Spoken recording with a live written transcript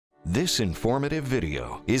This informative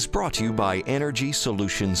video is brought to you by Energy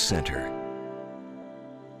Solutions Center.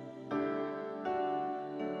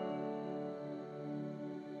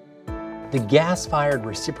 The gas-fired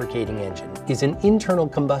reciprocating engine is an internal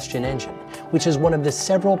combustion engine, which is one of the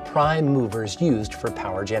several prime movers used for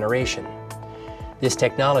power generation. This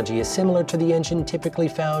technology is similar to the engine typically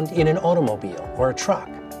found in an automobile or a truck.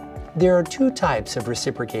 There are two types of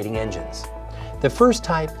reciprocating engines. The first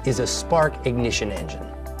type is a spark ignition engine.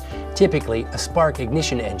 Typically, a spark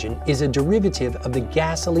ignition engine is a derivative of the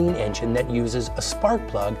gasoline engine that uses a spark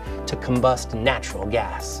plug to combust natural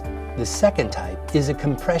gas. The second type is a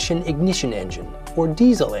compression ignition engine, or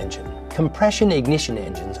diesel engine. Compression ignition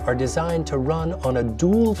engines are designed to run on a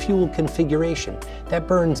dual fuel configuration that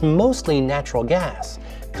burns mostly natural gas,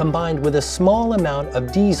 combined with a small amount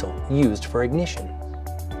of diesel used for ignition.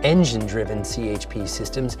 Engine-driven CHP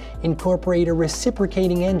systems incorporate a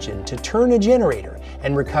reciprocating engine to turn a generator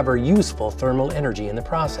and recover useful thermal energy in the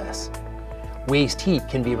process. Waste heat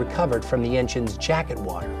can be recovered from the engine's jacket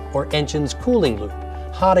water or engine's cooling loop,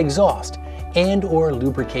 hot exhaust, and/or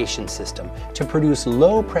lubrication system to produce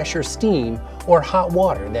low-pressure steam or hot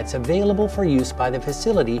water that's available for use by the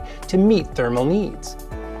facility to meet thermal needs.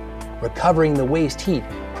 Recovering the waste heat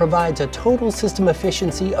provides a total system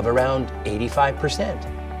efficiency of around 85%.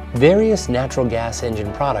 Various natural gas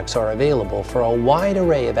engine products are available for a wide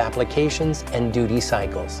array of applications and duty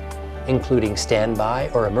cycles, including standby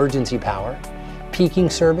or emergency power, peaking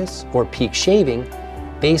service or peak shaving,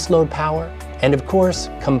 baseload power, and of course,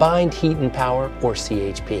 combined heat and power or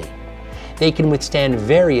CHP. They can withstand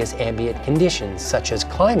various ambient conditions such as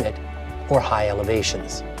climate or high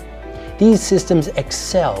elevations. These systems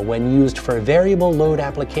excel when used for variable load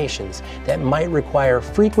applications that might require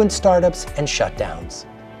frequent startups and shutdowns.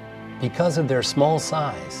 Because of their small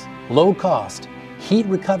size, low cost, heat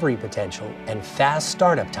recovery potential, and fast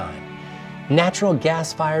startup time, natural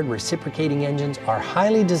gas-fired reciprocating engines are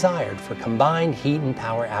highly desired for combined heat and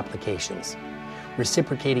power applications.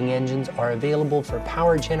 Reciprocating engines are available for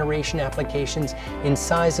power generation applications in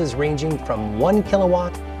sizes ranging from 1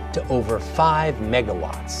 kilowatt to over 5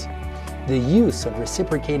 megawatts. The use of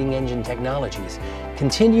reciprocating engine technologies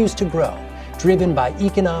continues to grow, driven by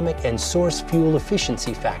economic and source fuel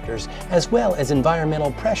efficiency factors as well as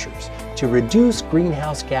environmental pressures to reduce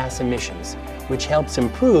greenhouse gas emissions, which helps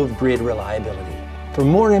improve grid reliability. For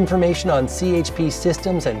more information on CHP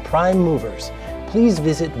systems and prime movers, please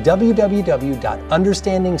visit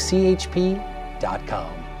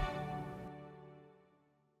www.understandingchp.com.